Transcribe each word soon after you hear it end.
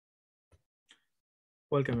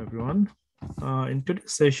Welcome everyone. In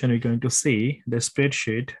today's session, we're going to see the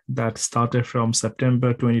spreadsheet that started from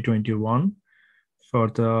September 2021 for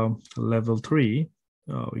the level 3.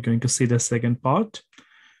 We're going to see the second part.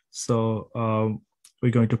 So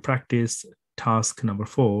we're going to practice task number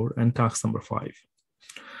 4 and task number 5.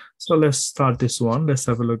 So let's start this one. Let's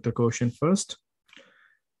have a look at the question first.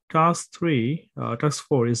 Task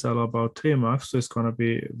 4 is all about 3 marks. So it's going to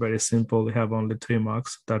be very simple. We have only 3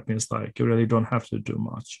 marks. That means like you really don't have to do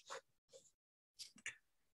much. It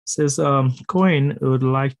says Cohen would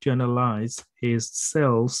like to analyze his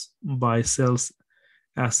sales by sales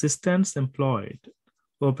assistants employed.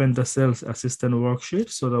 Open the sales assistant worksheet.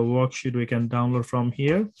 So the worksheet we can download from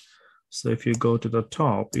here. So if you go to the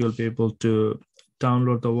top, you'll be able to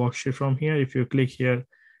download the worksheet from here. If you click here,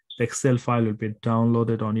 the Excel file will be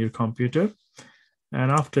downloaded on your computer.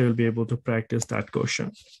 And after you'll be able to practice that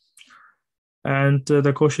question. And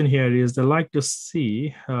the question here is they like to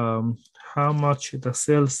see how much the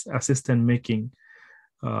sales assistant making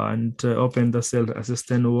and open the sales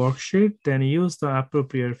assistant worksheet, then use the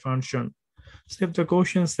appropriate function. So if the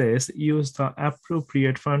question says use the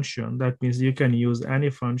appropriate function, that means you can use any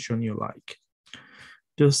function you like.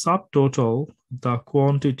 To subtotal the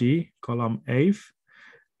quantity, column F,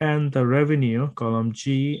 and the revenue, column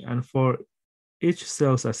G, and for each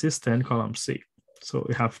sales assistant, column C. So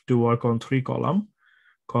we have to work on 3 columns.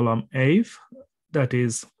 Column F, that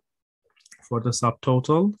is for the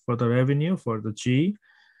subtotal, for the revenue, for the G,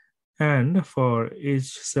 and for each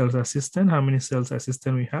sales assistant, how many sales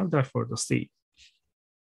assistant we have, that for the C.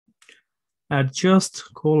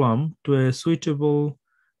 Adjust column to a suitable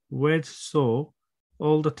width so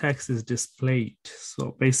all the text is displayed.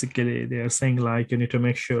 So basically they are saying like you need to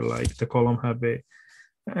make sure like the column have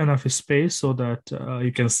enough space so that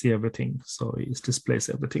you can see everything. So it displays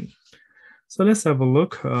everything. So let's have a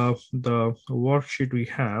look the worksheet we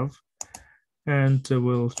have, and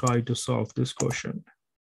we'll try to solve this question.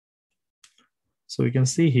 So we can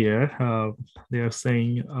see here they are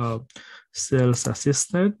saying sales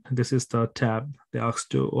assistant. This is the tab they asked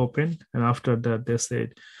to open, and after that they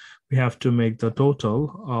said we have to make the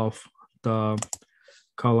total of the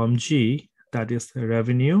column G, that is the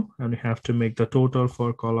revenue, and we have to make the total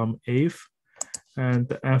for column F, and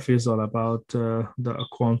the F is all about the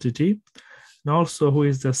quantity. And also who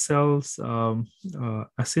is the sales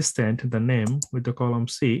assistant, the name with the column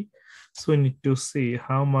C. So we need to see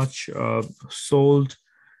how much sold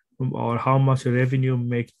or how much revenue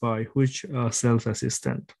made by which sales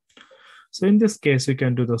assistant. So in this case, we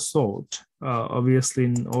can do the sort. Obviously,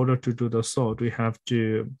 in order to do the sort, we have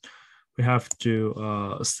to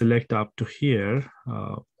select up to here,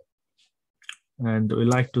 and we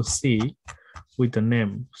like to see with the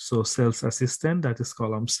name. So sales assistant, that is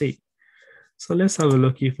column C. So let's have a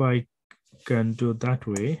look if I can do that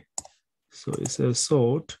way. So it says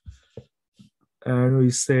sort, and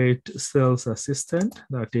we say sales assistant,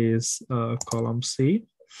 that is column C,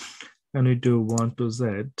 and we do 1 to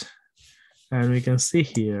Z. And we can see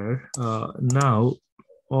here now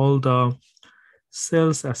all the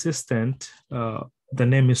sales assistant, the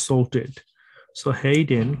name is sorted. So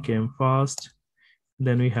Hayden came first,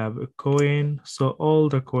 then we have a Cohen. So all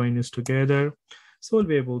the Cohen is together. So we'll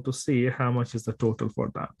be able to see how much is the total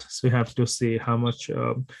for that. So we have to see how much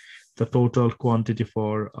the total quantity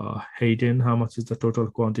for Hayden, how much is the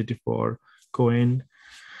total quantity for Cohen.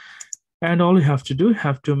 And all you have to do,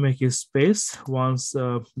 have to make a space once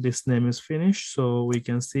this name is finished. So we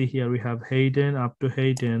can see here we have Hayden up to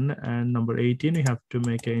Hayden, and number 18, we have to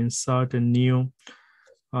make an insert a new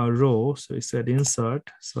row. So it said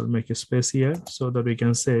insert. So I'll make a space here so that we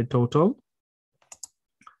can say total.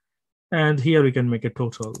 And here we can make a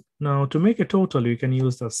total. Now to make a total, you can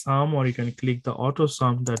use the sum or you can click the auto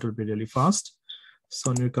sum. That will be really fast.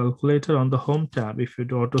 So on your calculator on the home tab, if you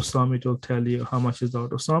do auto sum, it will tell you how much is the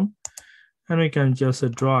auto sum. And we can just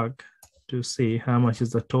drag to see how much is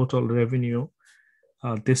the total revenue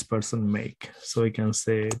this person make. So we can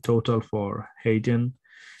say total for Hayden.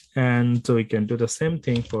 And so we can do the same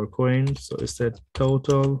thing for Cohen. So it's the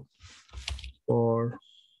total for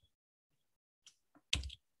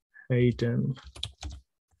Hayden.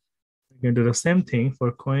 We can do the same thing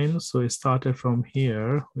for Cohen. So it started from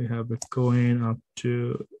here. We have a Cohen up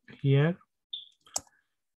to here.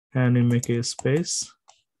 And we make a space.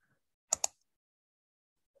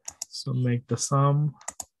 So make the sum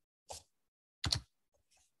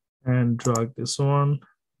and drag this one.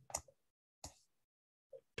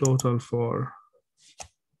 Total for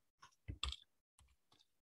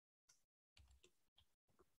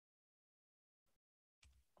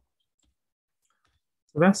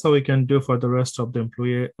So that's how we can do for the rest of the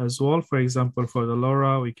employee as well. For example, for the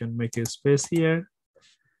Laura, we can make a space here.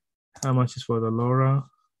 How much is for the Laura?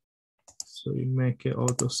 So we make it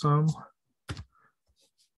auto sum.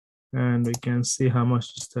 And we can see how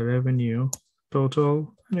much is the revenue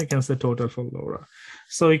total. And we can say total for Laura.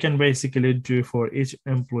 So we can basically do for each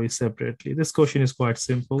employee separately. This question is quite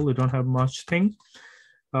simple. We don't have much thing.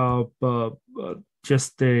 But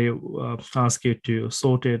just they ask you to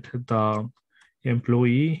sort it the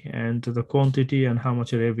employee and the quantity and how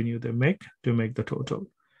much revenue they make to make the total.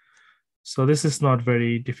 So this is not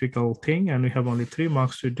very difficult thing, and we have only 3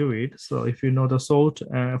 marks to do it. So if you know the sort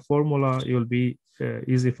formula, it will be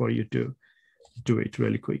easy for you to do it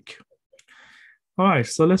really quick. All right,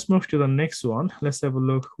 so let's move to the next one. Let's have a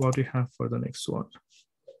look what we have for the next one.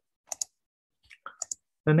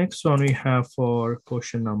 The next one we have for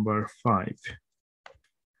question number 5.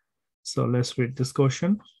 So let's read this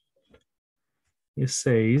question. It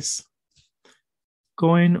says,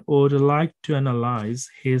 Cohen would like to analyze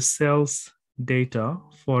his sales data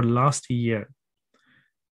for last year.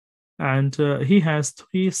 And he has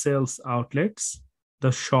 3 sales outlets: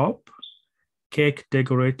 the shop, cake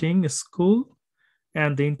decorating school,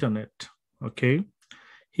 and the internet. Okay.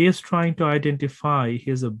 He is trying to identify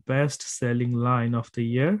his best selling line of the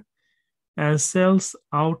year and sales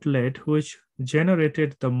outlet which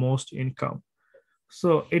generated the most income.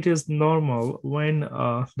 So it is normal when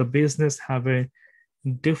the business have a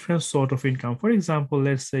different sort of income. For example,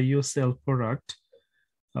 let's say you sell product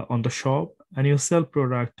on the shop and you sell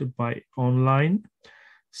product by online.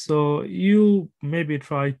 So you maybe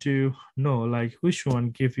try to know like which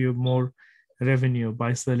one give you more revenue,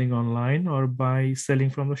 by selling online or by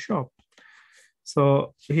selling from the shop.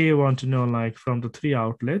 So here you want to know like from the 3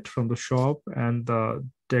 outlets, from the shop and the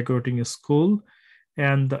decorating a school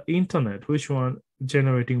and the internet, which one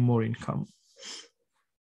generating more income.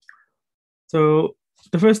 So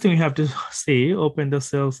the first thing we have to see, open the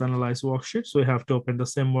sales analyze worksheet. So we have to open the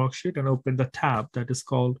same worksheet and open the tab that is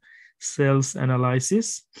called sales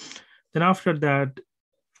analysis. Then after that,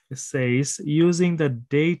 it says using the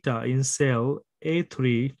data in cell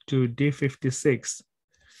A3 to D56.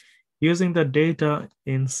 Using the data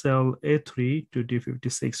in cell A3 to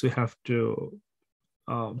D56,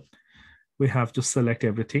 we have to select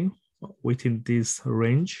everything within this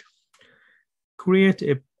range. Create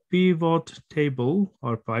a pivot table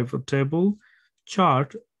or pivot table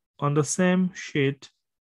chart on the same sheet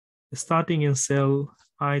starting in cell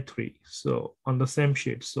I3. So on the same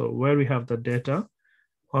sheet, so where we have the data,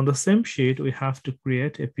 on the same sheet, we have to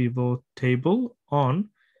create a pivot table on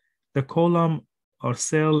the column or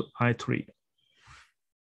cell I3.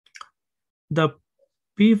 The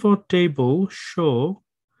pivot table show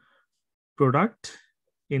product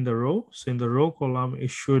in the row. So in the row column,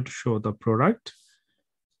 it should show the product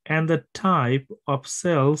and the type of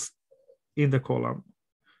cells in the column.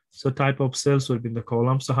 So type of cells will be in the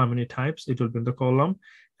column. So how many types? It will be in the column.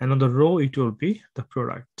 And on the row, it will be the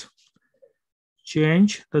product.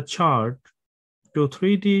 Change the chart to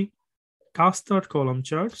 3D custard column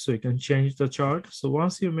chart. So you can change the chart. So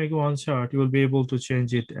once you make one chart, you will be able to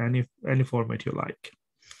change it any format you like.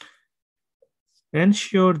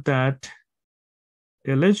 Ensure that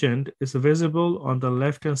a legend is visible on the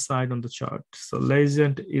left-hand side on the chart. So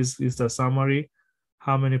legend is the summary,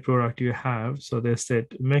 how many product you have. So they said,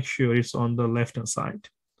 make sure it's on the left-hand side.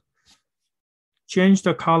 Change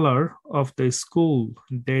the color of the school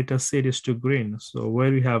data series to green. So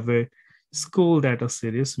where we have a school data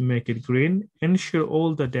series, make it green. Ensure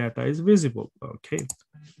all the data is visible. Okay.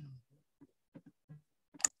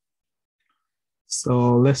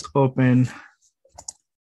 So let's open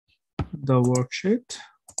the worksheet.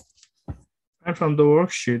 And from the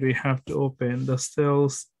worksheet, we have to open the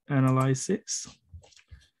sales analysis.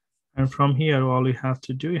 And from here, all we have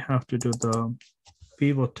to do, we have to do the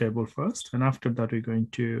pivot table first. And after that, we're going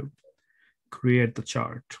to create the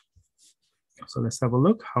chart. So let's have a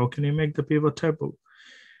look. How can you make the pivot table?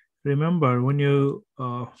 Remember, when you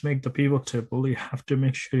make the pivot table, you have to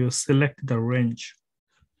make sure you select the range.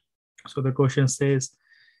 So the question says,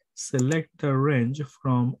 select the range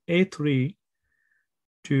from A3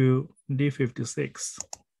 to D56.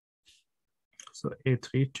 So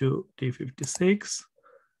A3 to D56.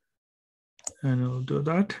 And we'll do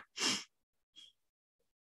that.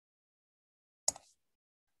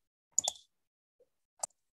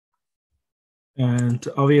 And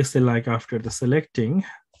obviously, like after the selecting,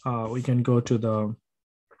 we can go to the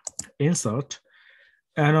insert.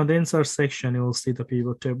 And on the insert section, you will see the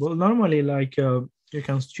pivot table. Normally, like you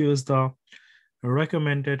can choose the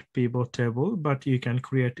recommended pivot table, but you can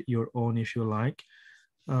create your own if you like.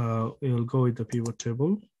 we'll go with the pivot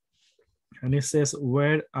table. And it says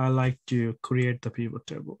where I like to create the pivot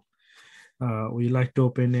table. We like to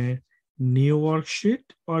open a new worksheet,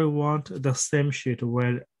 or want the same sheet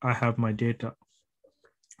where I have my data.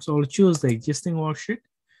 So I'll choose the existing worksheet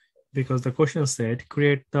because the question said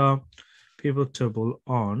create the pivot table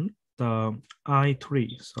on the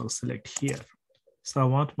I3. So I'll select here. So I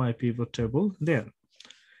want my pivot table there.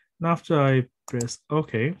 And after I press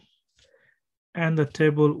OK, and the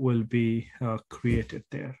table will be created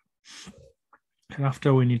there. And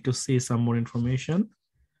after, we need to see some more information.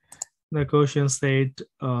 The question said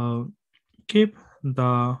keep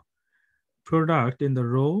the product in the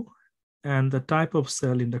row and the type of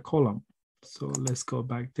cell in the column. So let's go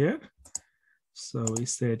back there. So we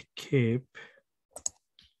said keep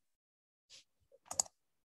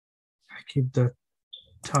the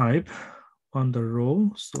type on the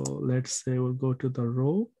row. So let's say we'll go to the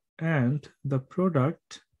row and the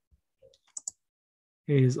product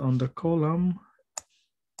is on the column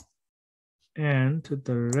and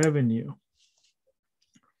the revenue.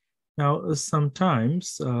 Now,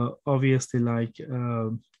 sometimes, obviously, like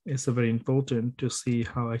it's very important to see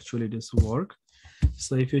how actually this works.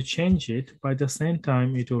 So if you change it, by the same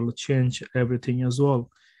time, it will change everything as well.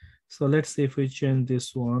 So let's see if we change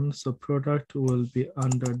this one. So product will be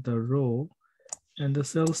under the row and the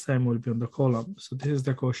sales time will be on the column. So this is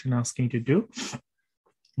the question asking to do.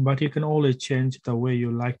 But you can always change the way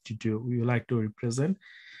you like to do, you like to represent.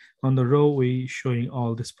 On the row, we showing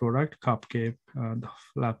all this product, cupcake, the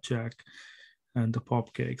flapjack, and the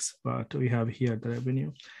pop cakes. But we have here the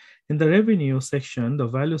revenue. In the revenue section, the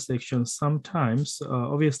value section, sometimes,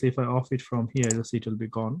 obviously, if I off it from here, you'll see it will be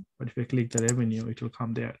gone. But if I click the revenue, it will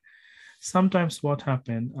come there. Sometimes what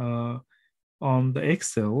happened on the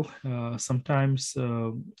Excel, sometimes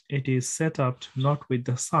it is set up not with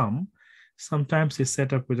the sum. Sometimes it's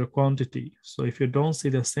set up with a quantity. So if you don't see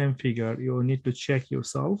the same figure, you will need to check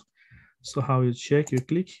yourself. So how you check, you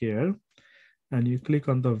click here and you click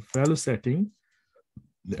on the value setting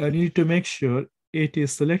and you need to make sure it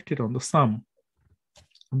is selected on the sum,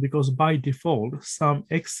 because by default, some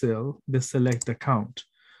Excel, they select the count.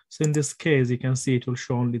 So in this case, you can see it will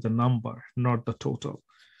show only the number, not the total.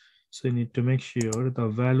 So you need to make sure the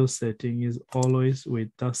value setting is always with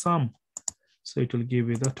the sum. So it will give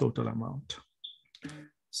you the total amount.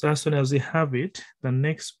 So as soon as we have it, the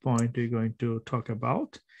next point we're going to talk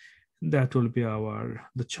about, that will be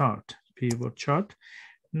the chart, pivot chart.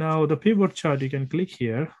 Now the pivot chart, you can click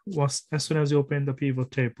here. As soon as you open the pivot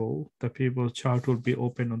table, the pivot chart will be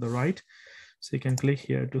open on the right. So you can click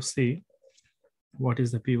here to see what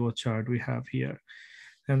is the pivot chart we have here.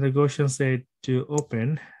 And the question said to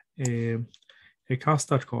open a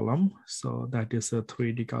custard column. So that is a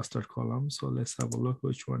 3D custard column. So let's have a look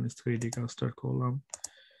which one is 3D custard column.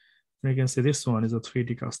 And you can see this one is a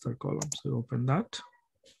 3D custard column. So open that.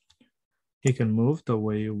 You can move the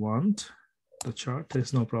way you want the chart.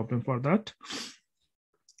 There's no problem for that.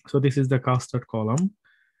 So this is the custard column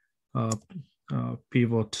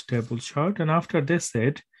pivot table chart. And after this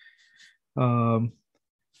said, the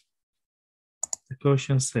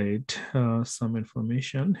question said some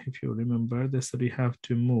information. If you remember, they said we have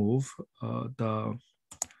to move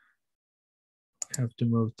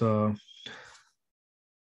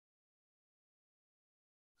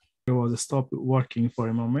it was stop working for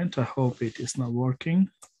a moment. I hope it is not working.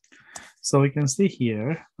 So we can see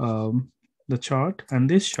here the chart, and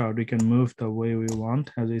this chart we can move the way we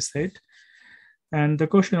want, as I said. And the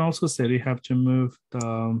question also said we have to move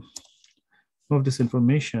this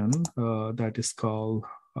information that is called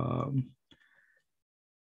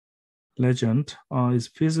legend is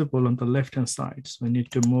visible on the left hand side. So we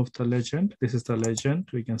need to move the legend. This is the legend.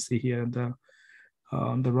 We can see here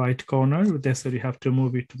on the right corner. They said you have to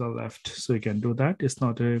move it to the left. So you can do that. It's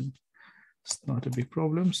not a big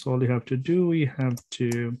problem. So all you have to do, we have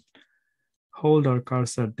to hold our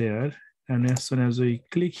cursor there. And as soon as we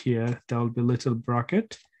click here, there will be a little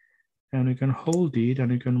bracket. And we can hold it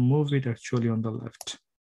and you can move it actually on the left.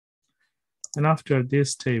 And after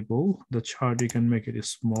this table, the chart, you can make it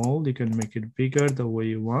small. You can make it bigger the way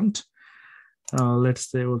you want. Let's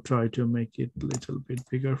say we'll try to make it a little bit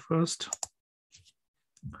bigger first.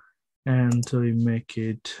 And we make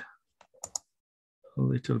it a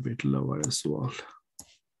little bit lower as well.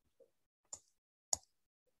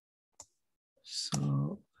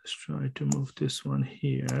 So let's try to move this one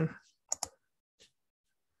here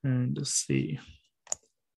and see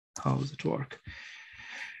how does it work.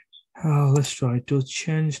 Let's try to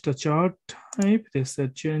change the chart type. They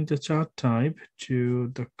said change the chart type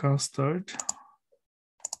to the custard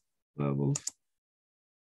level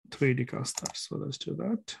 3D cursor. So let's do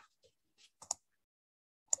that.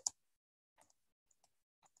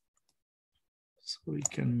 So we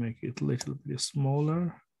can make it a little bit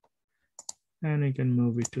smaller, and we can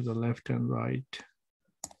move it to the left and right,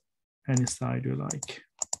 any side you like.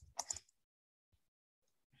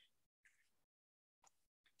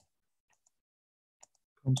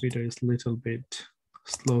 Computer is a little bit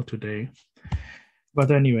slow today.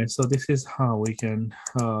 But anyway, so this is how we can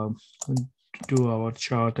do our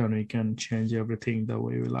chart, and we can change everything the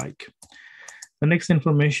way we like. The next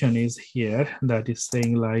information is here that is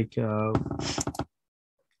saying like you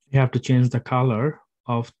have to change the color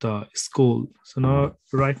of the school. So now,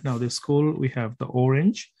 right now, the school, we have the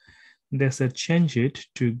orange. They said change it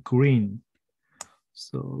to green.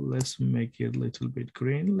 So let's make it a little bit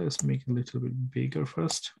green. Let's make it a little bit bigger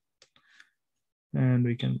first. And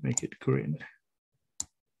we can make it green.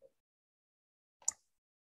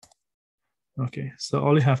 Okay, so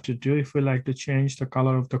all you have to do, if we like to change the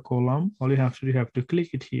color of the column, all you have to do, you have to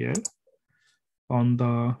click it here on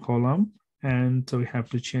the column, and so we have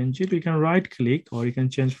to change it. We can right click, or you can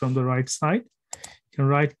change from the right side. You can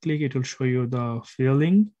right click, it will show you the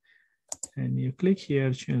filling, and you click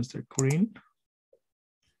here, change the green.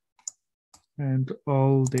 And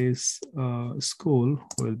all this school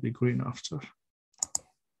will be green after.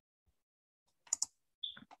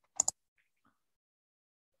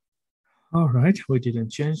 All right, we didn't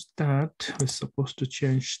change that. We're supposed to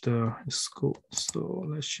change the school. So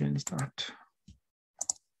let's change that.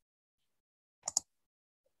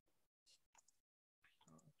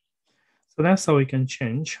 So that's how we can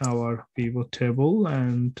change our pivot table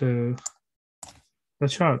and the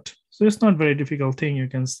chart. So it's not very difficult thing. You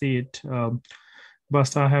can see it.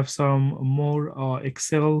 But I have some more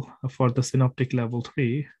Excel for the synoptic level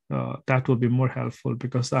 3. That will be more helpful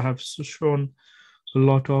because I have shown a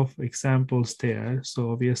lot of examples there.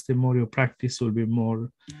 So obviously more you practice will be more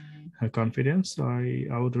confidence. So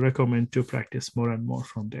I would recommend to practice more and more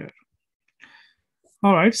from there.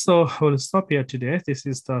 All right, so we'll stop here today. This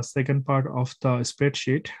is the second part of the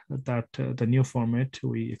spreadsheet that the new format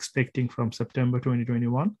we expecting from September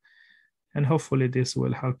 2021. And hopefully this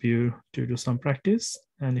will help you to do some practice.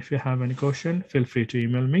 And if you have any question, feel free to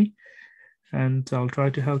email me and I'll try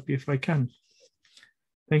to help you if I can.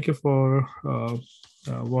 Thank you for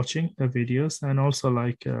watching the videos, and also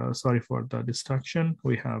sorry for the distraction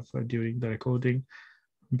we have during the recording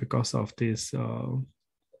because of this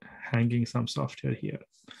hanging some software here.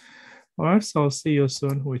 All right, so I'll see you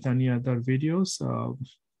soon with any other videos,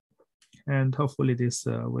 and hopefully this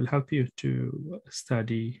will help you to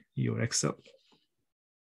study your Excel.